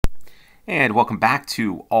And welcome back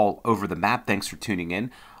to All Over the Map. Thanks for tuning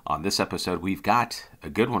in. On this episode, we've got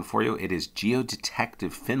a good one for you. It is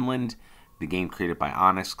Geodetective Finland, the game created by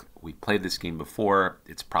Onnisk. We played this game before.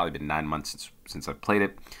 It's probably been 9 months since I've played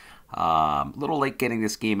it. A little late getting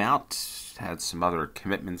this game out. Had some other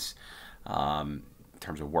commitments in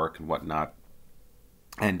terms of work and whatnot.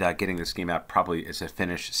 And getting this game out probably is a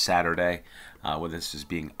finish Saturday when this is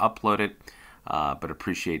being uploaded. But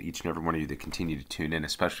appreciate each and every one of you that continue to tune in,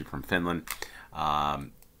 especially from Finland.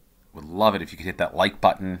 Would love it if you could hit that like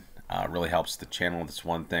button. Really helps the channel. That's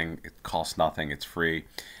one thing. It costs nothing. It's free.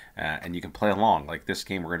 And you can play along. Like this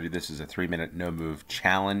game, we're going to do this as a 3-minute no-move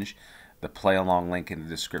challenge. The play-along link in the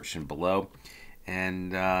description below.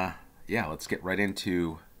 And yeah, let's get right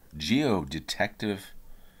into Geodetective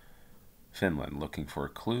Finland. Looking for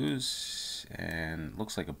clues. And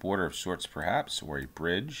looks like a border of sorts, perhaps, or a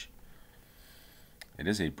bridge. It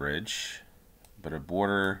is a bridge, but a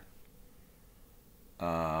border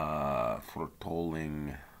for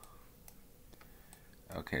tolling.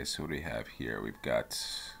 Okay, so what do we have here? We've got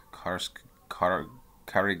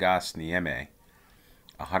Karigas-Niemi,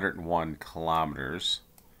 101 kilometers.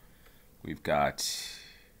 We've got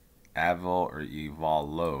Aval or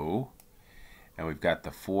Ivalo, and we've got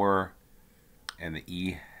the 4 and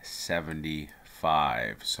the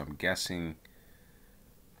E75. So I'm guessing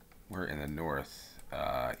we're in the north.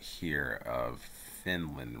 Here of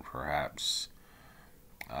Finland, perhaps.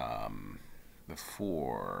 The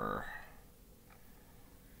 4,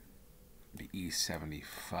 the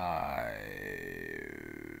E75,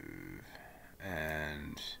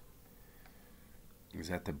 and is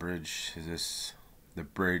that the bridge? Is this the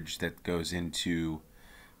bridge that goes into?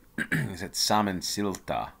 Is that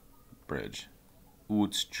Silta bridge?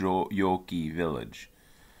 Utsjoki village.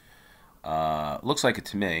 Looks like it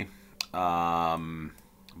to me.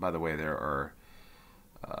 By the way, there are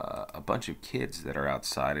a bunch of kids that are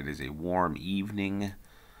outside. It is a warm evening,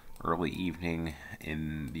 early evening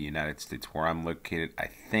in the United States where I'm located. I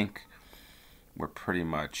think we're pretty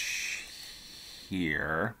much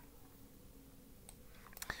here.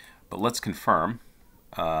 But let's confirm.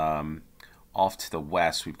 Off to the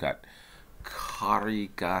west, we've got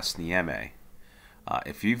Karigas-Niemi.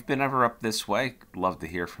 If you've been ever up this way, love to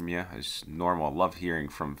hear from you. As normal, love hearing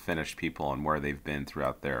from Finnish people and where they've been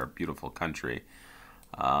throughout their beautiful country.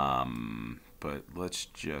 But let's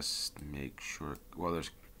just make sure. Well,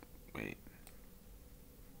 wait.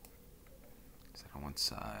 Is that on one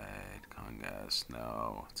side? Kongas?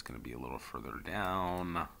 No, it's going to be a little further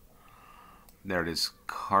down. There it is,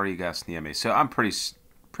 Karigas-Niemi. So I'm pretty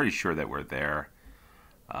sure that we're there.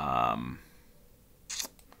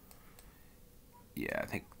 Yeah, I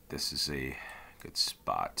think this is a good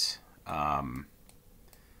spot. What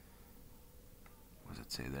does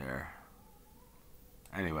it say there?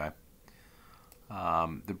 Anyway,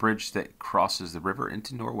 the bridge that crosses the river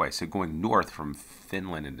into Norway. So going north from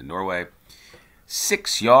Finland into Norway.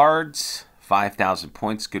 6 yards, 5,000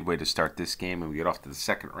 points. Good way to start this game. And we get off to the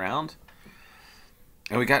second round.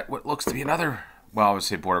 And we got what looks to be another, well, I would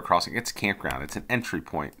say border crossing. It's a campground. It's an entry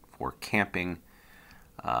point for camping.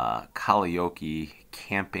 Kallioki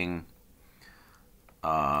camping.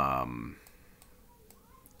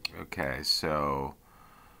 Okay, so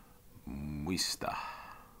Muista,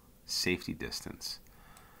 safety distance.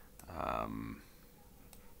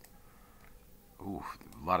 Ooh,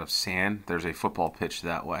 a lot of sand. There's a football pitch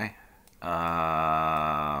that way.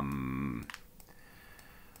 Not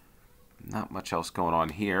much else going on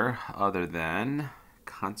here other than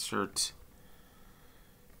concert.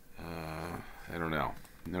 I don't know.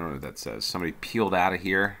 I don't know what that says. Somebody peeled out of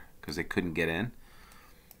here because they couldn't get in.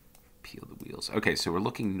 Peel the wheels. Okay, so we're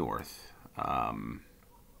looking north.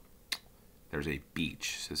 There's a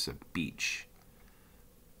beach. This is a beach.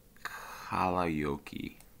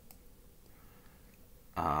 Kallioki.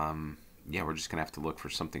 Yeah, we're just going to have to look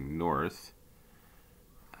for something north.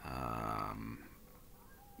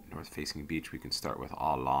 North-facing beach. We can start with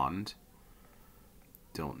Åland.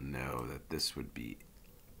 Don't know that this would be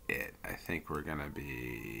it. I think we're gonna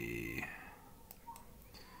be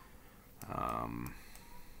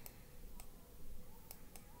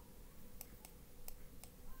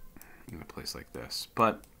in a place like this.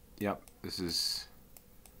 But yep, this is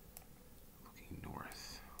looking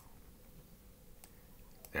north.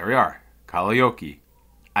 There we are, Kallioki.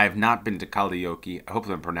 I have not been to Kallioki. I hope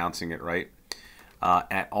I'm pronouncing it right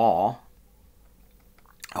at all.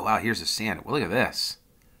 Oh wow, here's the sand. Well, look at this.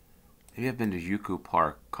 Maybe I've been to Yuku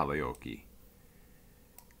Park, Kallioki.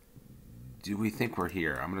 Do we think we're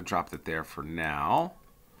here? I'm going to drop that there for now.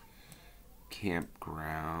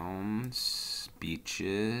 Campgrounds,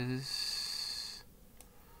 beaches.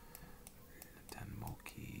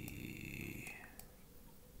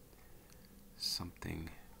 Anything.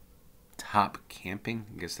 Top camping?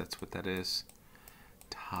 I guess that's what that is.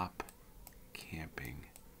 Top camping.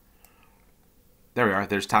 There we are.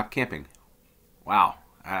 There's top camping. Wow.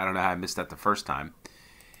 I don't know how I missed that the first time.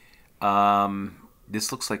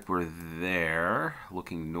 This looks like we're there.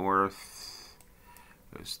 Looking north.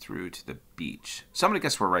 Goes through to the beach. So I'm going to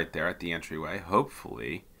guess we're right there at the entryway.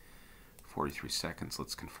 Hopefully. 43 seconds.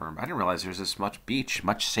 Let's confirm. I didn't realize there's this much beach,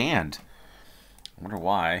 much sand. I wonder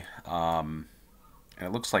why. And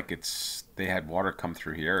it looks like they had water come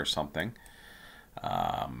through here or something.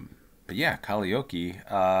 But yeah, Kalliopi.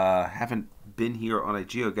 Haven't been here on a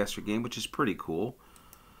GeoGuessr game, which is pretty cool.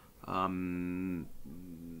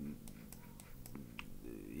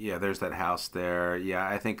 Yeah, there's that house there. Yeah,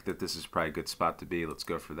 I think that this is probably a good spot to be. Let's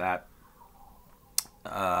go for that.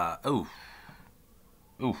 Ooh.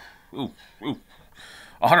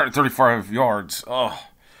 135 yards. Oh.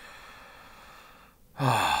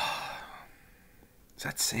 Is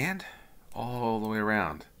that sand? All the way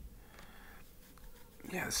around.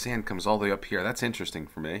 Yeah, the sand comes all the way up here. That's interesting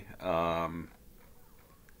for me.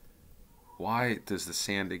 Why does the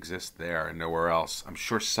sand exist there and nowhere else? I'm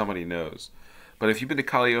sure somebody knows. But if you've been to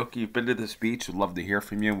Kalliopi, you've been to this beach, we'd love to hear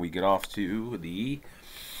from you. And we get off to the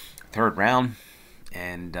third round.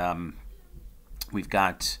 And we've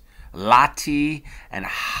got Lahti and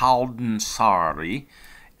Haldensari.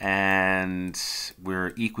 And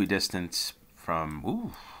we're equidistant from...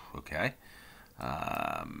 Ooh, okay.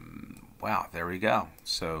 Wow, there we go.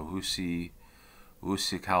 So, Husi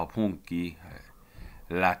Kaupunki,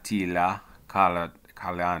 Latila,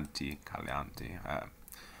 Kalyanti.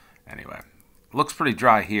 Anyway, looks pretty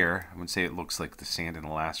dry here. I wouldn't say it looks like the sand in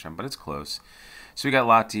the last round, but it's close. So we got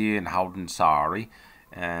Lahti and Haldensari,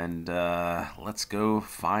 and let's go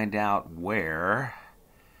find out where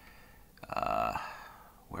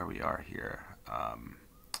we are here.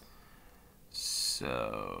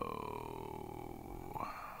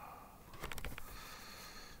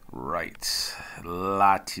 Right,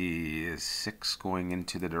 Lahti is 6 going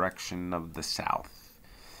into the direction of the south.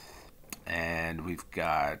 And we've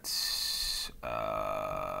got,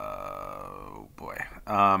 oh boy,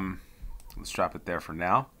 let's drop it there for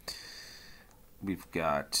now. We've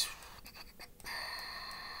got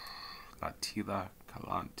Latila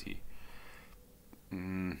Kalanti.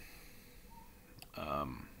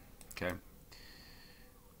 Okay.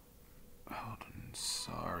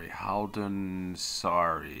 Haldensari.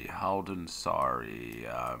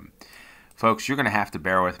 Folks, you're going to have to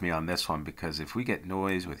bear with me on this one because if we get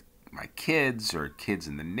noise with my kids or kids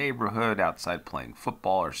in the neighborhood outside playing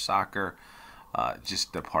football or soccer,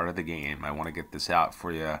 just a part of the game. I want to get this out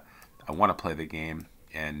for you. I want to play the game.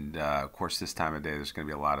 And, of course, this time of day, there's going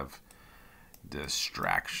to be a lot of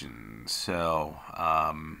distractions. So,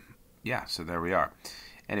 yeah, so there we are.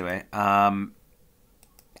 Anyway,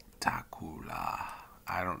 Takula.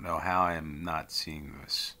 I don't know how I am not seeing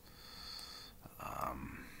this.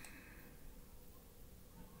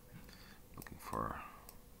 Looking for...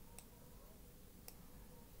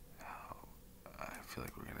 I feel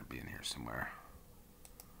like we're going to be in here somewhere.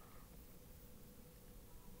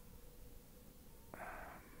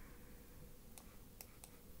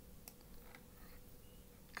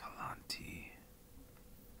 Kalanti.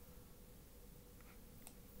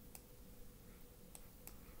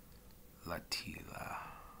 Latila.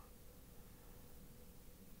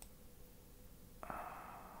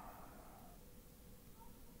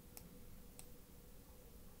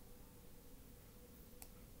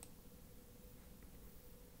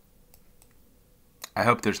 I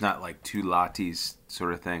hope there's not like two Lahtis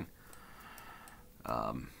sort of thing.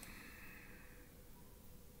 I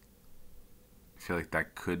feel like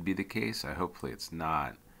that could be the case. Hopefully it's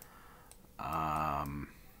not.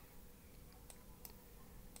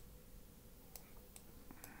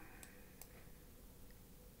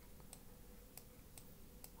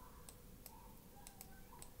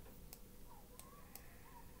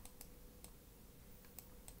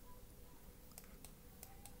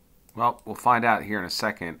 Well, we'll find out here in a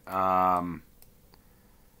second. And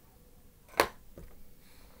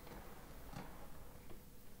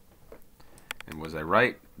was I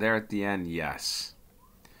right there at the end? Yes.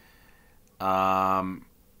 I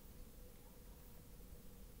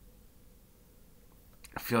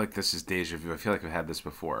feel like this is deja vu. I feel like I've had this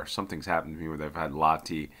before. Something's happened to me where I've had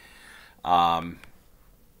Lahti.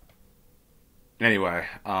 Anyway,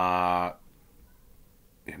 I'm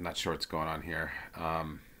not sure what's going on here.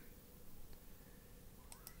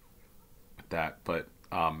 That, but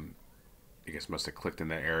I guess must have clicked in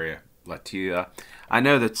that area. Latia. I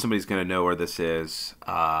know that somebody's going to know where this is.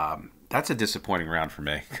 That's a disappointing round for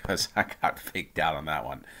me because I got faked out on that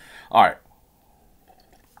one. All right.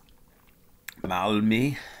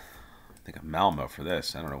 Malmi. I think of Malmo for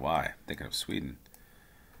this. I don't know why. I'm thinking of Sweden.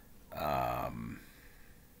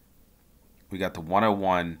 We got the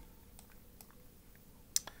 101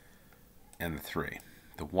 and the 3.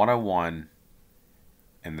 The 101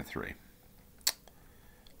 and the 3.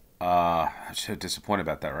 I'm so disappointed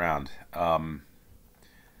about that round.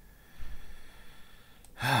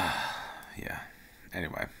 Yeah.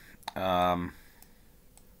 Anyway.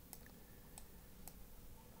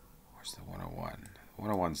 Where's the 101? The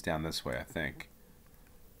 101's down this way, I think.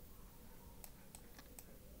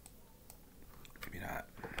 Maybe not.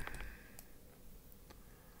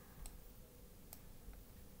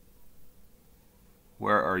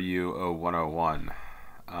 Where are you, oh 101?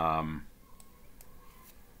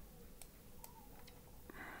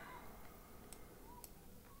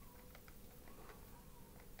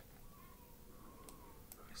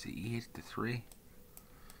 Is it E8 to 3?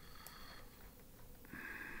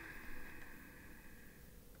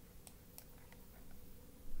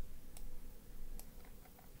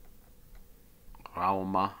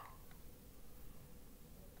 Rauma.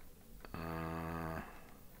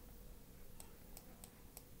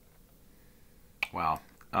 Wow.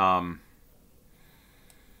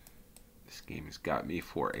 This game has got me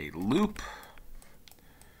for a loop.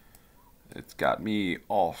 It's got me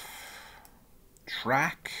off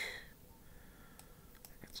track.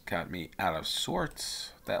 It's got me out of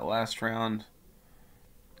sorts that last round,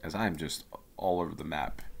 as I'm just all over the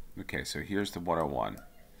map. Okay, so here's the 101.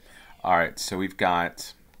 All right, so we've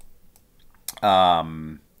got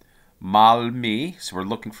Malmi. So we're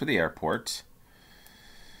looking for the airport.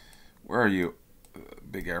 Where are you?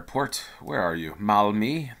 Big airport. Where are you?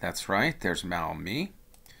 Malmi. That's right. There's Malmi.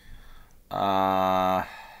 Is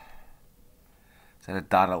that a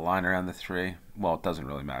dotted line around the 3? Well, it doesn't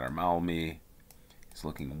really matter. Malmi is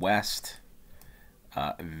looking west.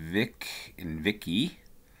 Vic and Vicky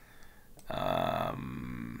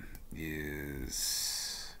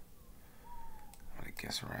is, I'm going to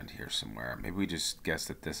guess around here somewhere. Maybe we just guess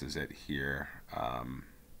that this is it here.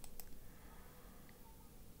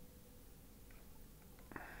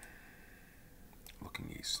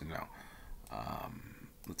 Looking east. No.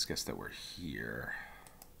 Let's guess that we're here.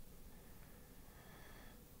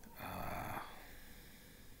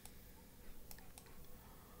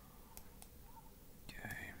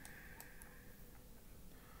 Okay.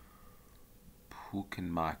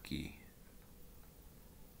 Pukenmaki.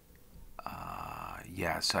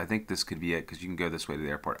 Yeah, so I think this could be it because you can go this way to the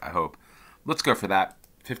airport, I hope. Let's go for that.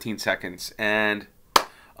 15 seconds and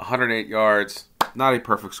 108 yards. Not a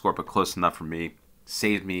perfect score, but close enough for me.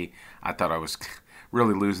 Saved me. I thought I was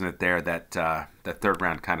really losing it there. That third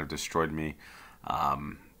round kind of destroyed me.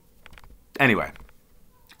 Anyway,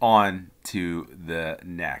 on to the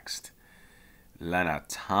next. Lena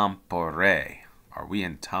Tampere. Are we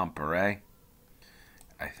in Tampere?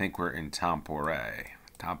 I think we're in Tampere.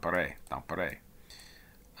 Tampere.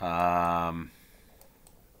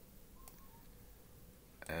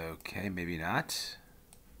 Okay, maybe not.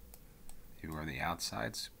 Maybe we're on the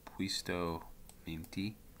outsides. Puisto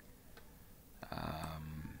Minti.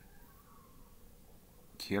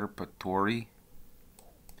 Kirpatori.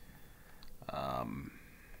 All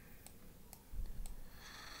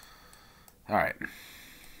right.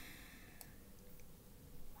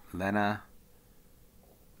 Lena.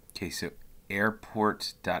 Okay, so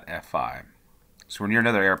airport.fi. So we're near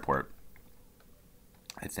another airport,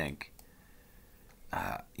 I think.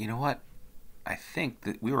 You know what? I think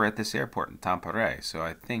that we were at this airport in Tampere, so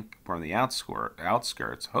I think we're on the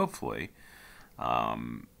outskirts, hopefully.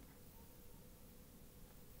 Tampere.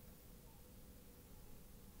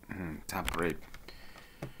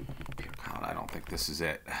 I don't think this is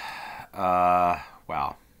it.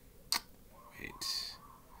 Wow. Wait. Is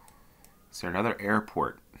there another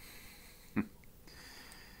airport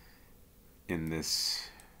in this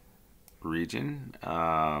region?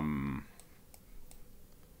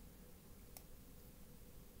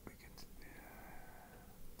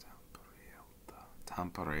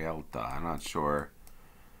 Tampere. I'm not sure.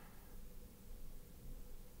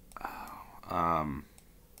 There's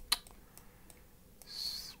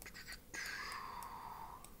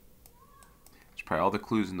probably all the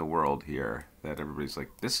clues in the world here that everybody's like,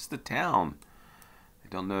 this is the town. I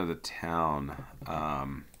don't know the town.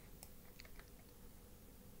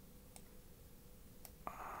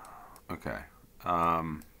 Okay.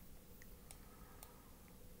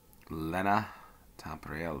 Lena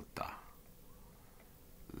Tampere.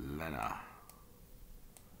 Lena.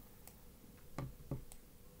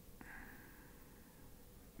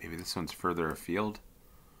 Maybe this one's further afield.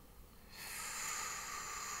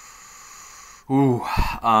 Ooh.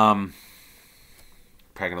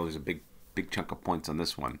 probably gonna lose a big chunk of points on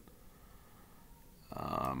this one.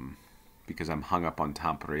 Because I'm hung up on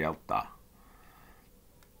Tamperelta.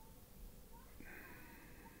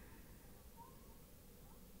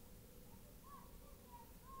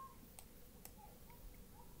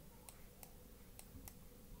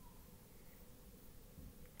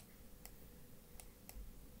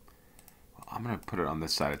 I'm going to put it on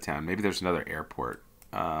this side of town. Maybe there's another airport.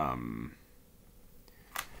 Maybe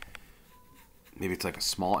it's like a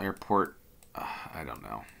small airport. I don't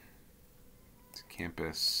know. It's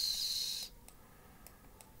campus.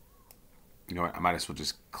 You know what? I might as well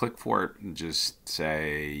just click for it and just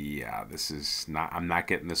say, yeah, this is not, I'm not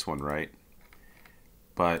getting this one right.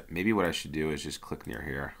 But maybe what I should do is just click near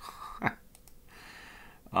here.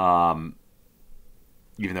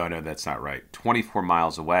 Even though I know that's not right. 24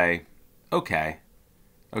 miles away. Okay.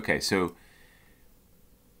 Okay, so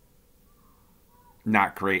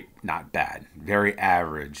not great, not bad. Very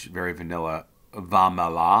average, very vanilla.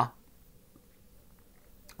 Vamala.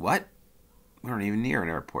 What? We aren't even near an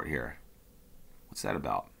airport here. What's that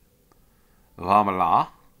about? Vamala.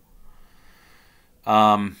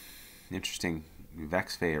 Interesting.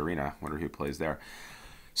 Vexfay Arena. Wonder who plays there.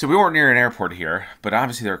 So we weren't near an airport here, but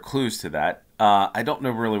obviously there are clues to that. I don't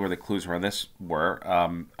know really where the clues were on this were,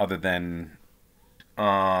 other than,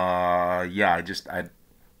 yeah, that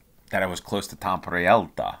I was close to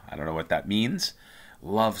Tamperelta. I don't know what that means.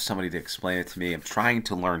 Love somebody to explain it to me. I'm trying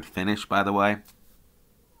to learn Finnish, by the way.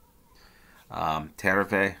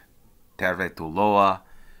 Terve tuloa,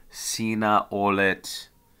 Sina olet.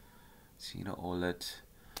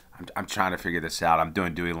 I'm trying to figure this out. I'm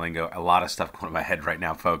doing Duolingo. A lot of stuff going in my head right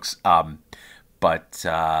now, folks.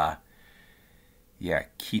 Yeah,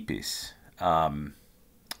 kipis. I'm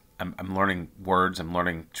learning words.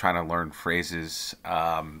 I'm trying to learn phrases,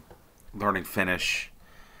 learning Finnish,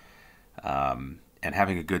 and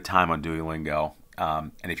having a good time on Duolingo.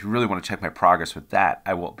 And if you really want to check my progress with that,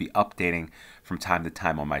 I will be updating from time to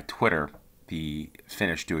time on my Twitter the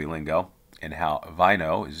Finnish Duolingo and how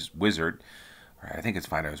Vino is wizard. Or I think it's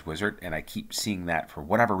Vino is wizard, and I keep seeing that for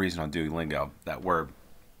whatever reason on Duolingo, that word.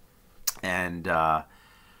 And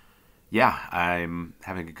yeah, I'm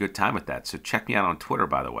having a good time with that. So check me out on Twitter,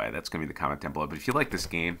 by the way. That's going to be the comment down below. But if you like this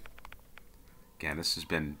game, again, this has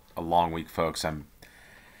been a long week, folks. I'm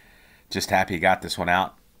just happy I got this one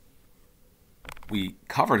out. We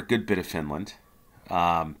covered a good bit of Finland,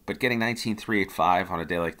 but getting 19,385 on a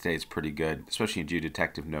day like today is pretty good, especially in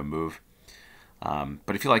Geodetective No Move.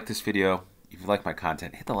 But if you like this video, if you like my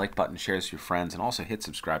content, hit the like button, share this with your friends, and also hit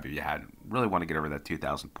subscribe if you hadn't. Really want to get over that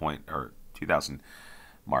 2,000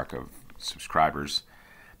 mark of subscribers.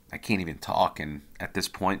 I can't even talk, and at this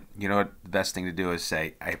point, you know what? The best thing to do is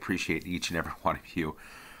say I appreciate each and every one of you.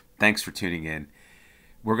 Thanks for tuning in.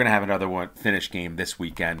 We're going to have another Finnish game this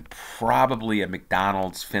weekend. Probably a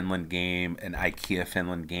McDonald's Finland game, an IKEA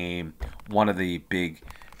Finland game, one of the big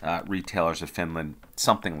retailers of Finland,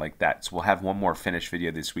 something like that. So we'll have one more Finnish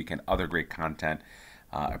video this weekend. Other great content.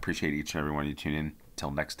 Appreciate each and every one of you tuning in.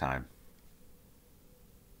 Until next time.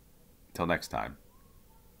 Until next time.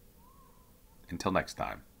 Until next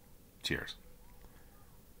time. Cheers.